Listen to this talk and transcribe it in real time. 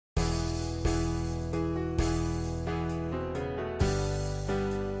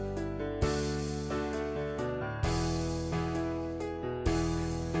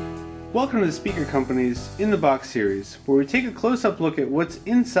Welcome to the Speaker Company's In the Box series, where we take a close-up look at what's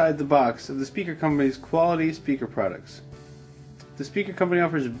inside the box of the Speaker Company's quality speaker products. The Speaker Company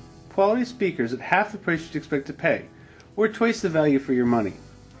offers quality speakers at half the price you'd expect to pay, or twice the value for your money.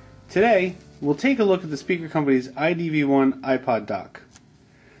 Today, we'll take a look at the Speaker Company's iDV1 iPod dock.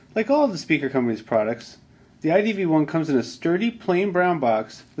 Like all of the Speaker Company's products, the iDV1 comes in a sturdy, plain brown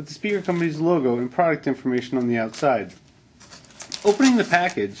box with the Speaker Company's logo and product information on the outside. Opening the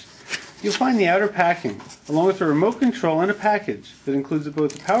package, you'll find the outer packing, along with a remote control and a package that includes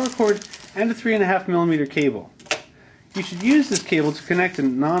both a power cord and a 3.5mm cable. You should use this cable to connect a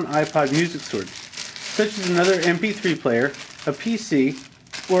non-iPod music source, such as another MP3 player, a PC,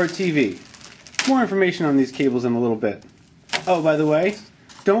 or a TV. More information on these cables in a little bit. Oh, by the way,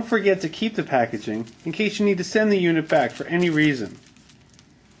 don't forget to keep the packaging in case you need to send the unit back for any reason.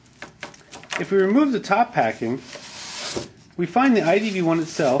 If we remove the top packing, we find the iDV1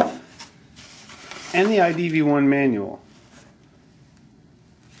 itself and the iDV1 manual.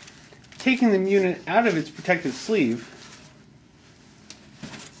 Taking the unit out of its protective sleeve,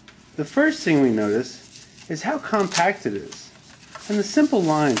 the first thing we notice is how compact it is, and the simple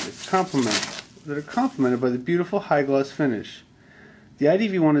lines that are complemented by the beautiful high gloss finish. The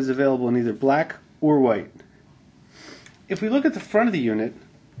iDV1 is available in either black or white. If we look at the front of the unit,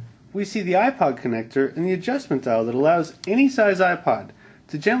 we see the iPod connector and the adjustment dial that allows any size iPod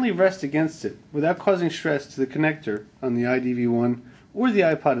to gently rest against it without causing stress to the connector on the iDV1 or the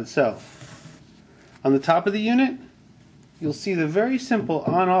iPod itself. On the top of the unit, you'll see the very simple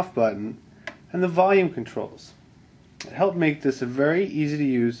on-off button and the volume controls that help make this a very easy to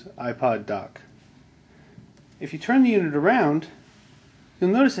use iPod dock. If you turn the unit around, you'll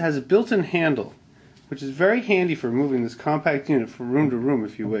notice it has a built-in handle, which is very handy for moving this compact unit from room to room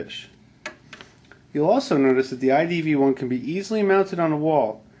if you wish. You'll also notice that the iDV1 can be easily mounted on a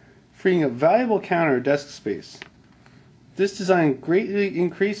wall, freeing up valuable counter or desk space. This design greatly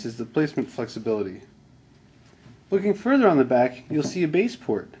increases the placement flexibility. Looking further on the back, you'll see a bass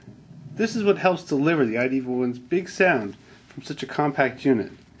port. This is what helps deliver the iDV1's big sound from such a compact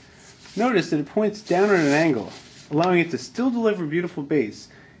unit. Notice that it points down at an angle, allowing it to still deliver beautiful bass,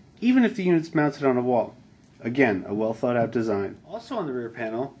 even if the unit's mounted on a wall. Again, a well thought out design. Also on the rear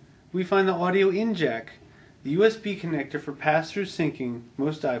panel, we find the audio in jack, the USB connector for pass-through syncing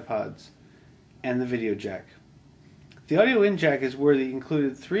most iPods, and the video jack. The audio in jack is where the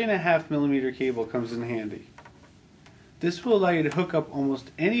included 3.5mm cable comes in handy. This will allow you to hook up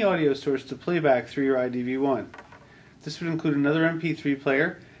almost any audio source to playback through your iDV1. This would include another MP3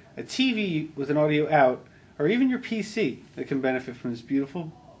 player, a TV with an audio out, or even your PC that can benefit from this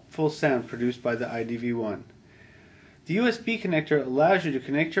beautiful full sound produced by the iDV1. The USB connector allows you to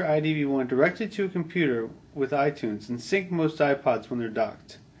connect your iDV1 directly to a computer with iTunes and sync most iPods when they're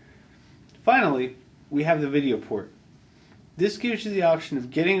docked. Finally, we have the video port. This gives you the option of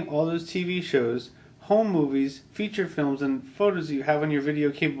getting all those TV shows, home movies, feature films, and photos that you have on your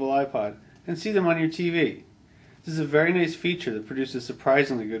video-capable iPod and see them on your TV. This is a very nice feature that produces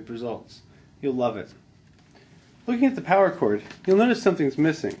surprisingly good results. You'll love it. Looking at the power cord, you'll notice something's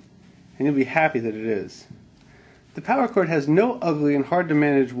missing, and you'll be happy that it is. The power cord has no ugly and hard to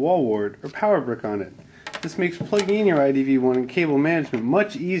manage wall wart or power brick on it. This makes plugging in your iDV1 and cable management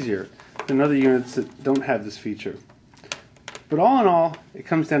much easier than other units that don't have this feature. But all in all, it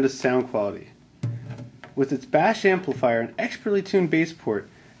comes down to sound quality. With its bass amplifier and expertly tuned bass port,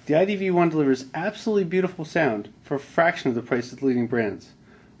 the iDV1 delivers absolutely beautiful sound for a fraction of the price of the leading brands.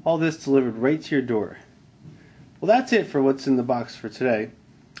 All this delivered right to your door. Well, that's it for what's in the box for today.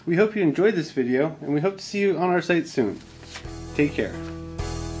 We hope you enjoyed this video, and we hope to see you on our site soon. Take care.